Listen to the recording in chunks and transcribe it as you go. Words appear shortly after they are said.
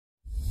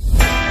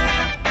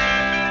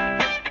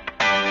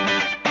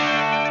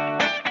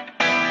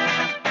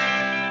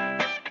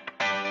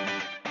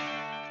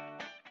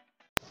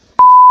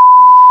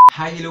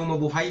Hi, hello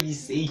mabuhay,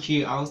 this is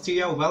AJ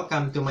Austria.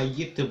 Welcome to my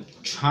YouTube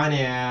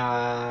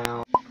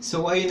channel.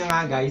 So ayun na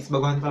nga guys,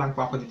 baguhan pa lang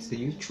po ako dito sa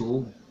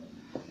YouTube.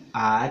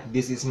 At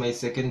this is my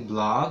second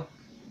vlog.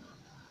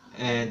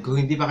 And kung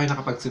hindi pa kayo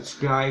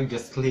nakapag-subscribe,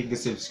 just click the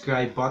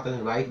subscribe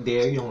button right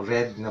there, yung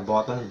red na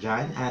button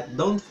dyan. At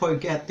don't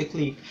forget to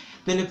click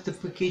the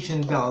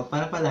notification bell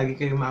para palagi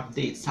kayo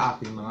ma-update sa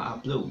aking mga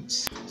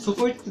uploads. So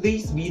for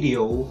today's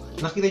video,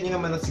 nakita niyo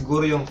naman na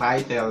siguro yung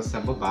title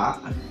sa baba.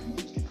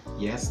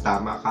 Yes,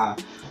 tama ka.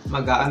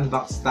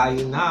 Mag-unbox tayo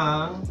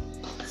ng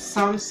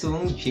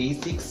Samsung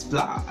J6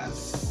 Plus.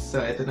 So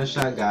ito na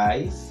siya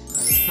guys.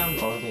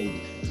 May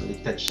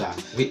baliktad siya.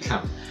 Wait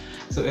lang.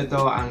 So,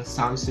 ito ang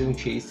Samsung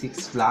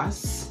J6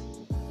 Plus.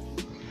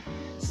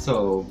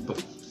 So,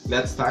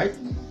 let's start.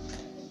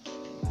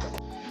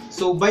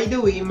 So, by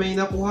the way, may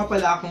nakuha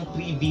pala akong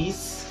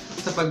freebies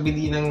sa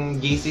pagbili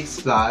ng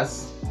J6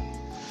 Plus.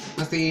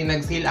 Kasi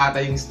nag-sale ata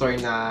yung store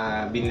na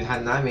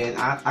binilhan namin.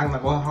 At ang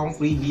nakuha akong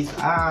freebies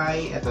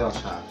ay, ito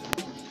siya.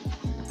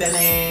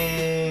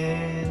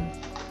 Tanan!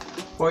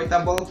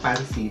 Portable Fan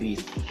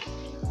Series.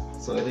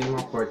 So, ito yung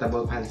mga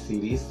portable fan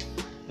series.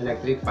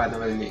 Electric fan na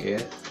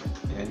maliliit.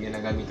 Ayan,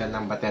 ginagamitan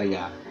ng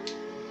baterya.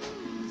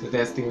 So,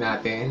 testing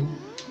natin.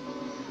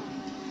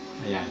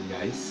 Ayan,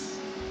 guys.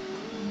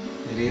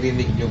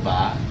 Naririnig nyo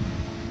ba?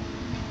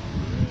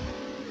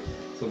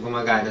 So,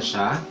 gumagana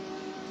siya.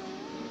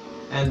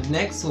 And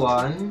next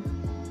one,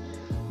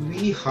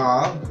 we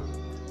have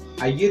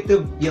a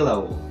YouTube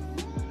pillow.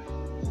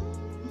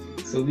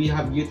 So, we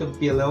have YouTube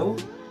pillow.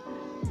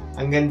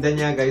 Ang ganda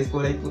niya, guys,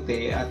 kulay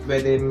puti. At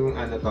pwede mong,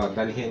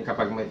 dalhin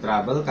kapag may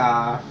travel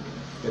ka.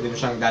 Pwede mo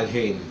siyang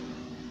dalhin.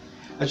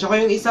 At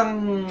saka yung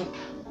isang,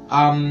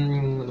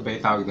 ano ba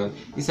yung tawag doon?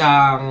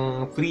 Isang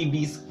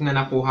freebies na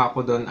nakuha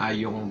ko doon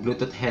ay yung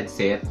Bluetooth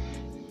headset.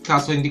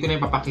 Kaso hindi ko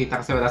na ipapakita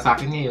kasi wala sa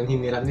akin ngayon,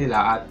 hiniram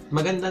nila. At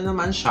maganda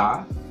naman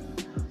siya.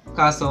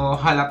 Kaso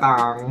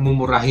halatang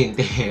mumurahin,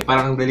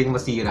 parang daling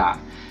masira.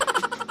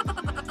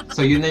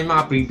 So yun na yung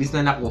mga freebies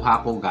na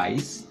nakuha ko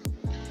guys.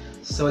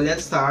 So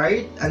let's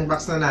start.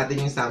 Unbox na natin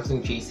yung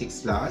Samsung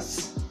J6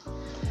 Plus.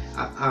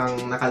 At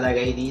ang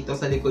nakalagay dito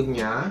sa likod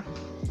niya,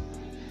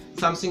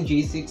 Samsung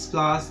J6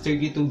 Plus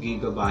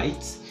 32GB,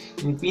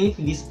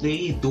 Infinity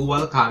Display,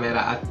 Dual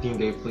Camera at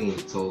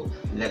Fingerprint. So,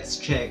 let's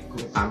check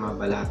kung tama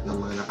ba lahat ng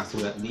mga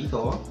nakasulat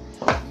dito.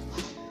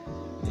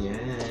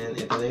 Ayan,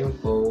 ito na yung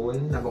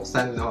phone.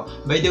 Nabuksan, no?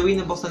 By the way,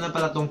 nabuksan na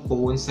pala tong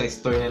phone sa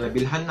store na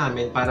nabilhan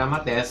namin para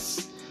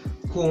matest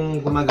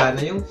kung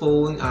gumagana yung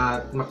phone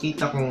at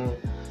makita kung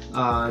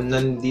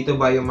nandito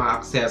ba yung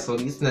mga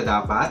accessories na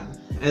dapat.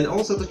 And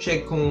also to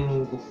check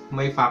kung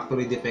may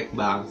factory defect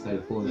ba ang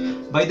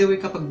cellphone. By the way,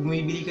 kapag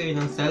bumibili kayo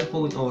ng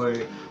cellphone or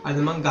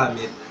anumang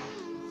gamit,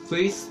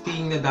 first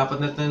thing na dapat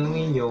na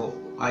tanungin nyo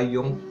ay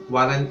yung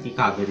warranty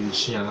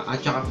coverage niya.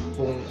 At saka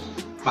kung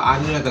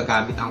paano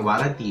nagagamit ang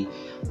warranty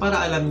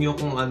para alam nyo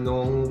kung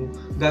anong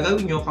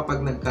gagawin nyo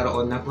kapag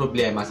nagkaroon ng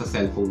problema sa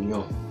cellphone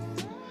nyo.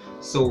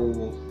 So,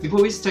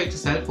 before we start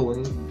sa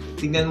cellphone,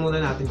 tignan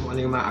muna natin kung ano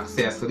yung mga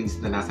accessories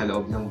na nasa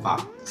loob ng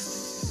box.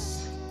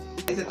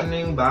 Ito na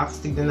yung box.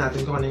 Tignan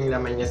natin kung ano yung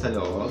laman niya sa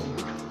loob.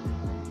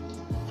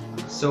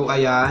 So,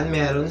 ayan.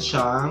 Meron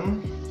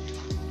siyang...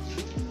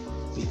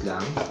 Wait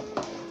lang.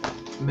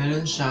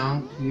 Meron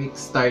siyang quick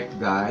start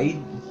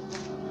guide.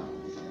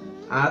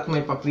 At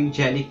may pa-free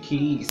jelly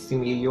case si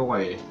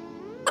Mayor.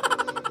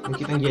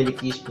 Nakita ang jelly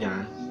case niya.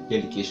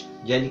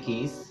 Jelly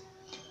case.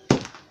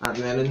 At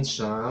meron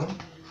siyang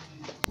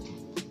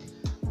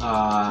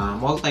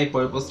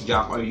multi-purpose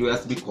jack or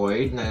USB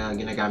cord na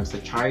ginagamit sa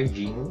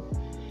charging.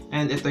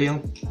 And ito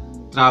yung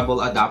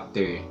travel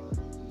adapter.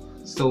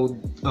 So,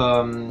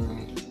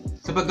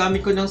 sa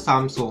paggamit ko ng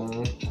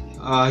Samsung,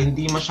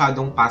 hindi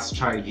masyadong fast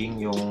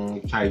charging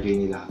yung charger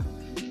nila.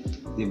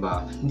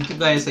 Diba? Hindi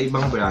kagaya sa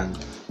ibang brand.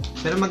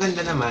 Pero maganda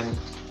naman,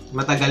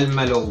 matagal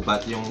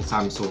malobat yung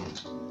Samsung.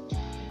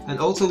 And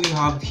also we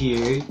have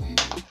here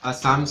a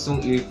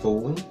Samsung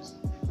earphone.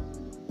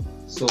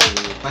 So,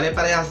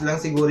 pare-parehas lang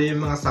siguro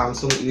yung mga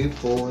Samsung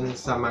earphone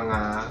sa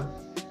mga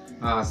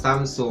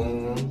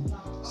Samsung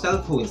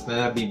cellphones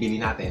na nabibili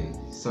natin.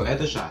 So,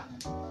 eto siya.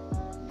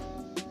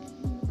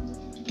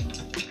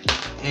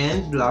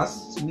 And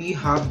plus, we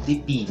have the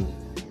pin.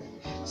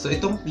 So,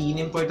 itong pin,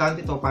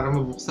 importante ito para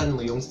mabuksan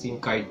mo yung SIM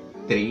card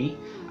tray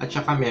at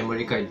saka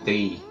memory card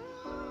tray.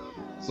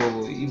 So,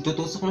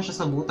 itutusok mo siya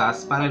sa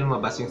butas para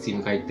lumabas yung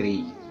SIM card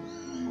tray.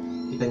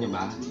 Kita nyo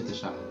ba? Ito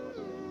siya.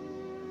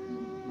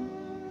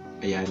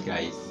 Ayan,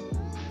 guys.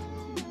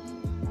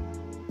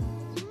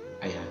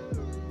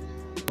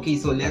 Okay,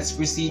 so let's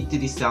proceed to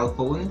the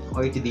cellphone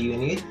or to the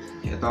unit.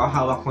 Ito,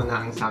 hawak ko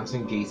na ang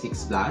Samsung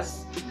J6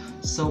 Plus.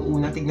 So,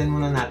 una, tignan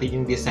muna natin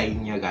yung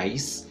design niya,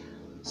 guys.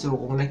 So,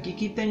 kung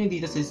nakikita nyo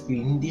dito sa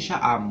screen, hindi siya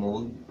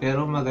AMOLED,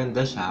 pero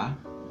maganda siya.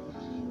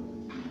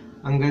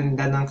 Ang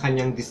ganda ng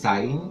kanyang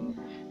design.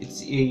 It's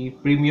a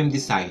premium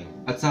design.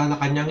 At sa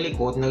kanyang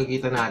likod,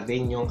 nakikita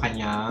natin yung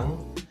kanyang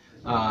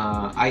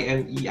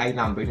IMEI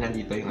number.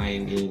 Nandito yung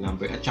IMEI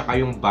number. At saka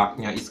yung back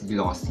niya is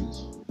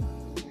glossy.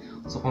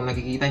 So kung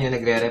nakikita nyo,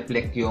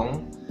 nagre-reflect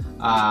yung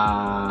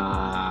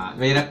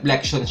may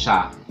reflection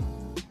siya.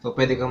 So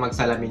pwede kang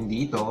magsalamin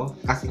dito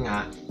kasi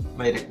nga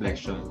may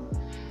reflection.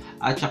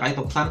 At saka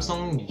itong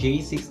Samsung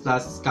J6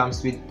 Plus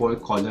comes with 4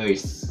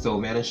 colors. So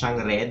meron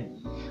siyang red.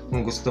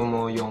 Kung gusto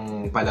mo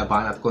yung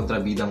palaban at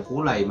kontrabidang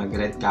kulay,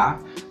 mag-red ka.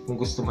 Kung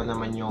gusto mo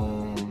naman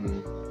yung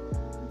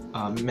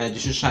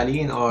medyo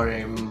sosyalin or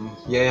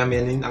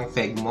yayamanin ang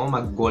feg mo,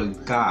 mag-gold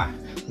ka.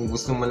 Kung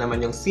gusto mo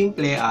naman yung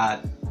simple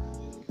at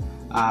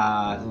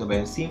ano ba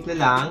yung simple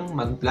lang,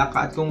 mag-black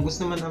ka. At kung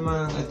gusto mo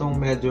naman itong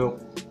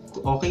medyo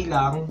okay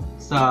lang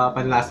sa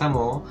panlasa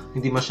mo,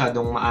 hindi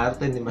masyadong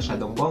maarte, hindi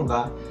masyadong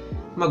bongga,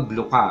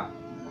 mag-blue ka.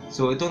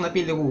 So itong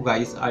napili ko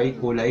guys ay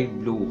kulay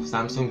blue,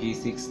 Samsung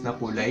J6 na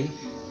kulay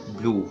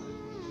blue.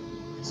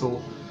 So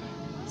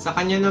sa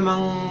kanya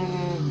namang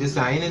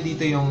design,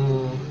 nandito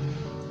yung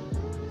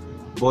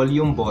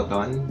volume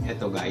button.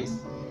 Ito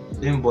guys,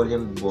 ito yung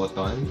volume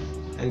button.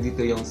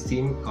 Andito yung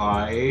SIM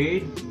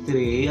card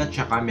tray at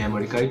saka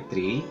memory card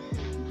tray.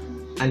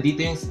 Andito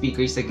yung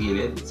speaker sa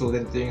gilid. So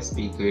dito yung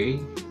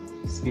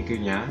speaker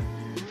nya.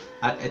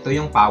 At ito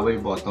yung power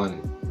button.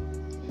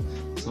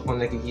 So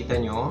kung nakikita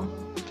nyo,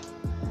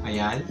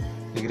 ayan,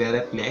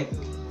 nagre-reflect.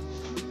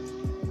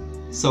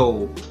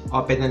 So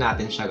open na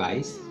natin siya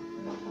guys.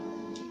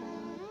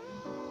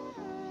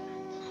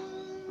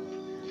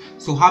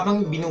 So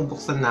habang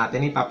binubuksan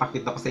natin,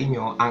 ipapakita ko sa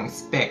inyo ang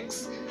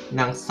specs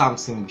ng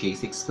Samsung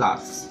J6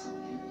 Plus.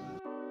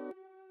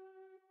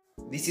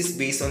 This is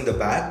based on the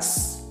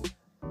box.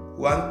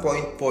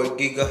 1.4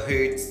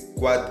 GHz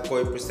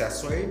quad-core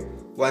processor,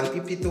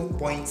 152.6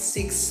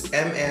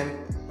 mm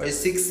or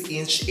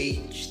 6-inch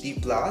HD+,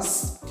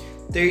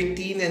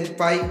 13 and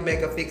 5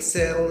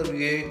 megapixel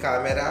rear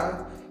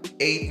camera,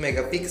 8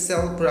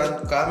 megapixel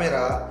front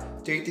camera,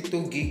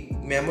 32 GB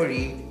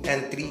memory,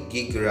 and 3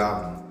 GB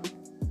RAM.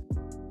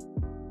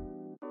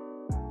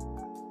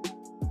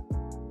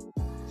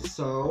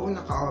 So,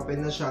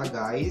 naka-open na siya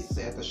guys.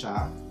 Ito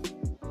siya.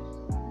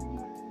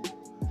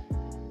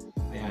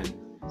 Ayan.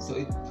 So,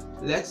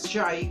 let's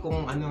try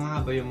kung ano nga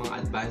ba yung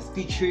mga advanced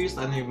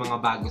features, ano yung mga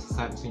bago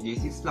sa Samsung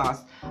J6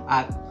 Plus,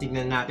 at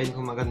tignan natin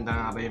kung maganda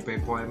nga ba yung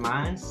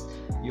performance,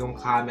 yung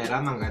camera,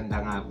 maganda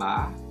nga ba.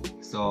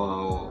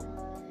 So,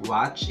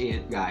 watch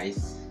it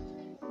guys.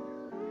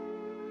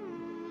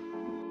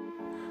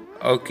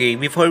 Okay,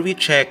 before we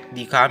check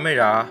the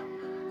camera,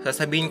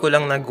 sasabihin ko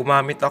lang na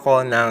gumamit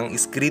ako ng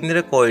screen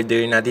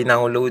recorder na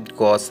dinownload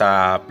ko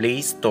sa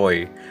Play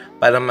Store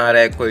para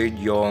ma-record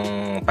yung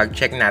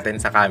pag-check natin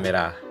sa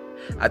camera.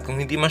 At kung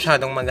hindi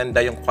masyadong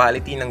maganda yung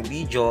quality ng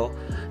video,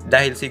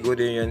 dahil siguro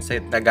yun sa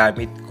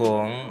nagamit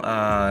kong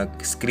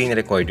screen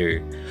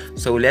recorder.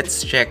 So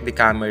let's check the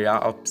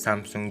camera of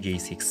Samsung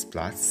J6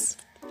 Plus.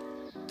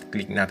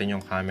 Click natin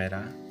yung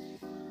camera.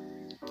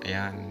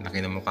 Ayan,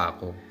 laki ng mukha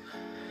ko.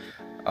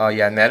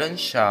 Yan, meron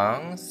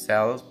siyang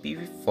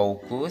selfie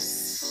focus.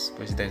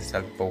 Pwede tayo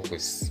selfie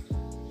focus.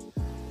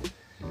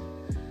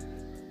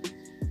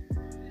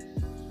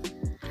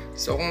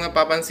 So kung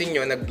napapansin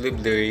nyo,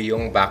 nag-blur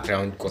yung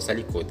background ko sa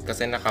likod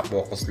kasi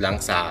nakafocus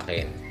lang sa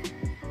akin.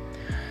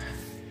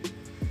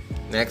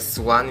 Next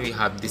one, we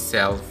have the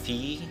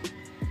selfie.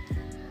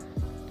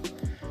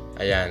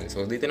 Ayan,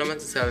 so dito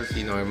naman sa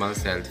selfie, normal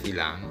selfie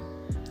lang.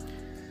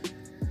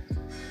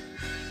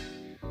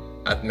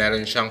 At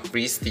meron siyang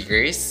free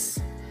stickers.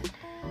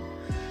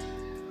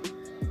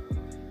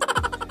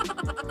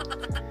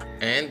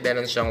 And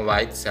meron siyang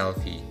wide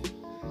selfie.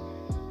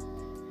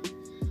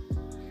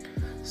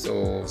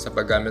 So, sa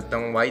paggamit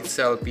ng wide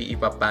selfie,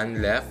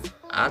 ipapan left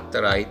at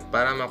right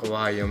para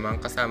makuha yung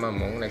mga kasama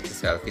mong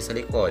nagsiselfie sa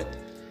likod.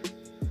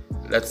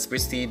 Let's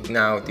proceed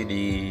now to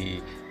the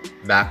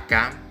back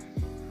cam.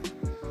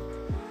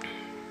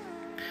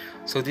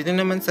 So, dito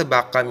naman sa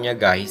back cam niya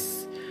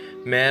guys,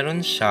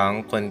 meron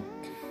siyang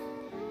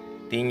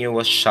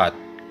continuous shot.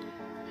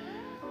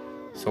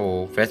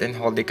 So, press and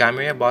hold the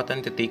camera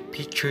button to take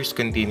pictures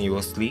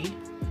continuously.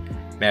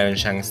 Meron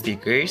siyang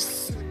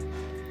stickers.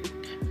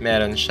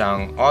 Meron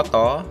siyang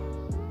auto.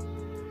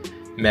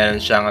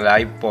 Meron siyang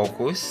live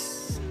focus.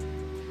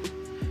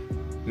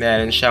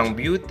 Meron siyang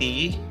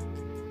beauty.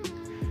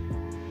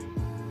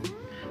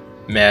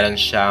 Meron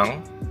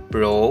siyang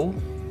pro.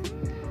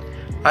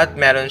 At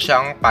meron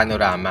siyang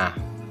panorama.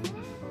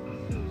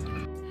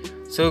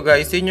 So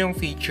guys, yun yung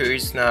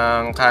features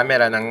ng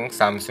camera ng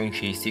Samsung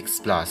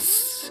J6 Plus.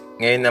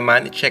 Ngayon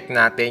naman, i-check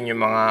natin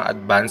yung mga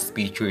advanced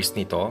features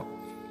nito.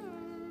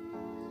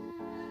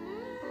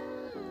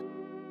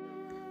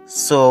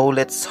 So,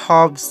 let's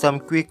have some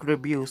quick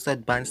reviews sa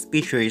advanced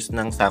features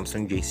ng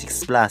Samsung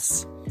J6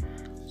 Plus.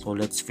 So,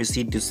 let's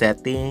proceed to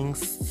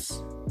settings.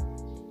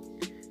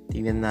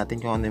 Tingnan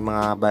natin kung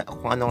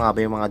ano nga ba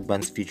yung mga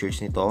advanced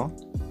features nito.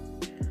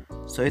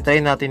 So,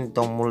 itry natin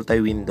itong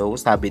multi-window.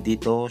 Sabi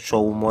dito,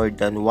 show more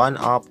than one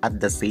app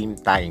at the same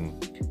time.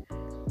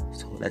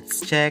 So, let's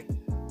check.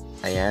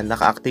 Ayan,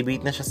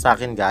 naka-activate na siya sa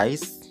akin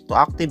guys. To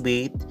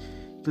activate,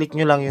 click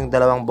nyo lang yung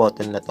dalawang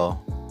button na to.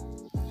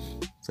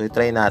 So,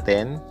 itry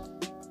natin.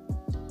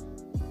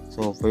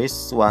 So,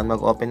 first one,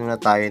 mag-open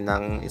muna tayo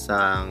ng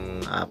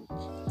isang app.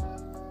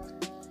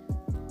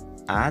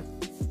 At,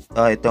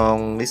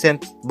 itong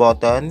recent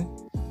button,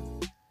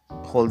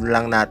 hold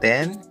lang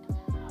natin.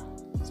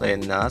 So,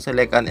 ayan na.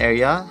 Select an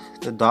area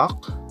to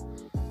dock.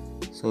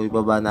 So,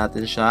 ibaba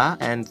natin siya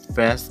and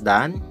press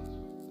done.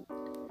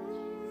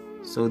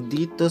 So,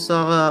 dito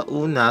sa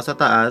una, sa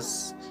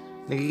taas,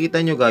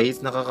 nakikita nyo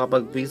guys,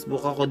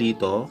 nakakapag-Facebook ako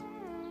dito.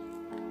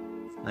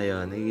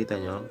 Ayan,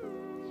 nakikita nyo.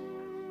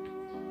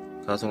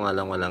 Kaso nga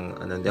lang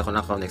hindi ako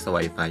naka-connect sa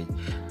wifi.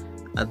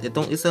 At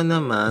itong isa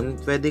naman,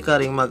 pwede ka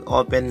ring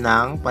mag-open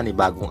ng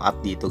panibagong app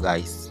dito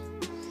guys.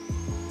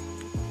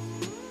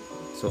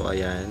 So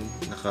ayan,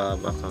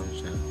 naka-back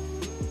siya.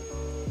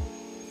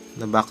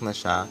 Na-back na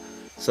siya.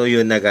 So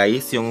yun na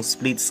guys, yung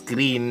split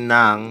screen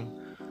ng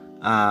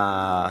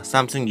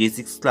Samsung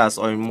J6 Plus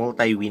or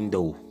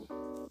multi-window.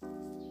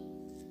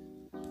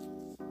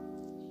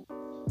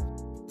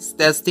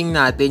 Testing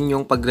natin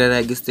yung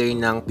pagre-register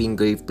ng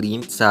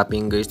fingerprint sa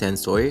finger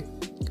sensor.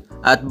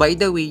 At by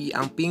the way,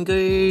 ang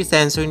finger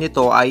sensor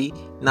nito ay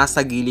nasa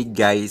gilid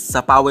guys,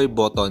 sa power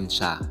button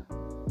siya.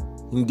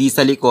 Hindi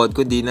sa likod,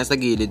 kundi nasa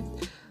gilid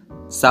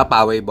sa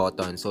power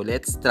button. So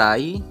let's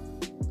try.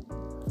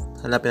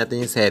 Hanapin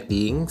natin yung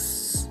settings.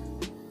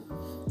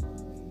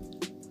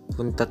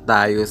 Punta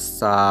tayo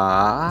sa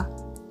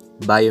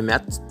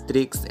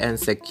Biometrics and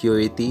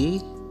Security.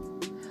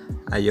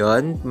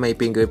 Ayun, may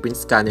fingerprint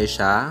scanner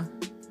siya.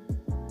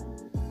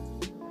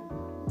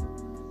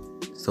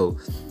 So,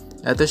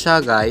 eto siya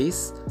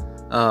guys.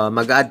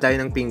 Mag-add tayo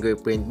ng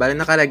fingerprint. Bale,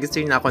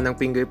 naka-register na ako ng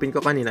fingerprint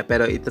ko kanina,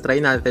 pero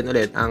ito-try natin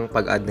ulit ang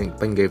pag-add ng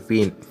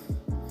fingerprint.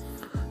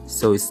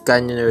 So,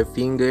 scan your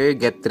finger.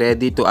 Get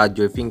ready to add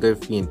your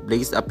fingerprint.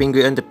 Place a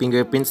finger on the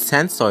fingerprint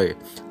sensor.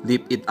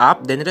 Lift it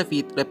up, then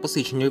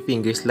reposition your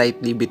finger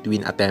slightly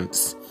between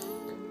attempts.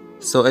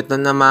 So, ito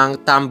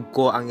namang thumb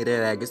ko ang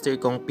i-register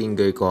kong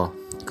finger ko.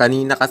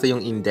 Kanina kasi yung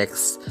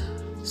index.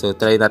 So,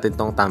 try natin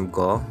tong thumb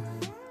ko.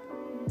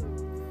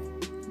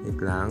 Wait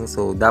lang.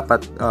 So,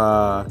 dapat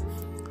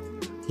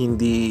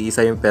hindi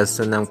isa yung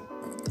peso ng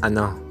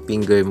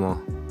finger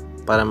mo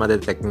para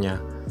ma-detect niya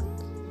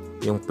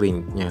yung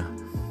print niya.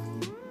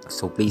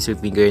 So, place your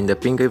finger in the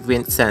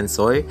fingerprint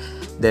sensor.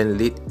 Then,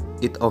 lift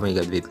it. Oh my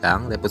God, wait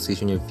lang.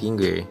 Reposition your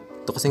finger.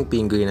 Ito kasing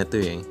finger na to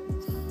eh.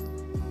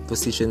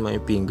 Position mo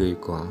yung finger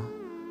ko.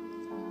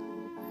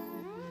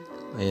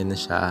 Ayan na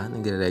siya.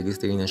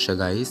 Nagre-register na siya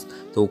guys.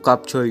 So,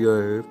 capture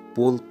your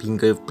full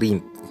fingerprint.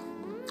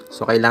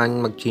 So,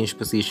 kailangan mag-change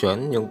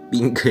position. Yung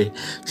finger.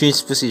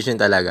 Change position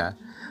talaga.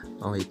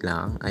 Oh, wait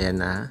lang.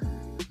 Ayan na.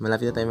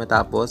 Malapit na tayo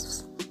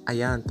matapos.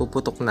 Ayan.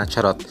 Puputok na.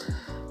 Charot.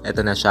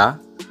 Ito na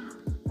siya.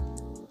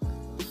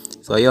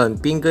 So, ayun.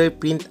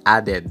 Fingerprint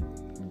added.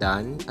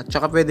 Done. At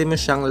saka pwede mo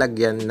siyang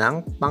lagyan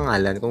ng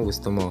pangalan kung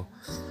gusto mo.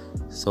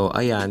 So,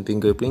 ayan.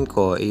 Fingerprint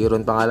ko.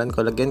 Aaron pangalan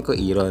ko. Lagyan ko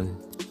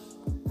Aaron.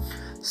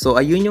 So,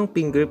 ayun yung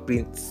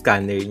fingerprint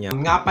scanner niya.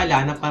 Nga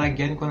pala,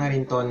 naparagyan ko na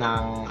rin to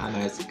ng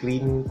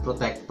screen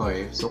protector.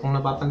 So, kung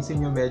napapansin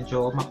nyo,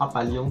 medyo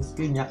makapal yung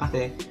screen niya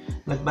kasi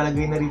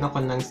nagpalagay na rin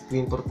ako ng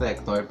screen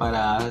protector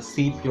para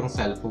safe yung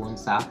cellphone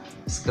sa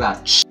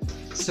scratch.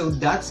 So,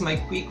 that's my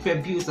quick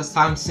review sa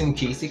Samsung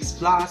J6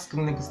 Plus.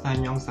 Kung nagustuhan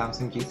nyo ang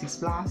Samsung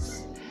J6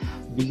 Plus,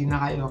 bili na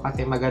kayo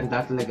kasi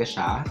maganda talaga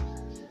siya.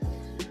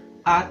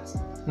 At,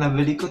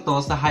 nabili ko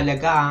to sa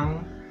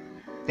halagang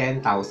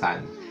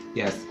 10,000.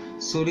 Yes.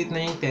 Sulit na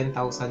yung 10,000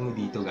 mo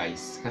dito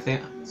guys. Kasi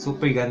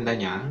super ganda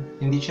niya.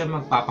 Hindi siya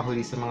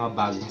magpapahuli sa mga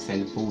bagong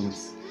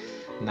cellphones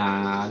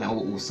na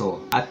nauuso.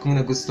 At kung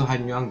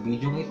nagustuhan nyo ang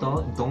video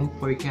ito, don't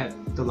forget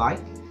to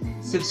like,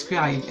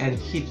 subscribe, and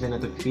hit the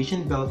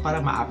notification bell para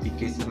ma-update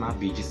kayo sa mga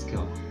videos ko.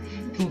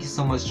 Thank you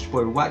so much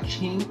for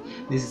watching.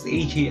 This is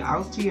AJ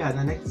Austria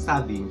na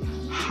nagsasabing,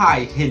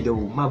 hi, hello,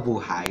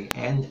 mabuhay,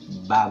 and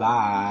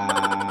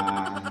bye-bye!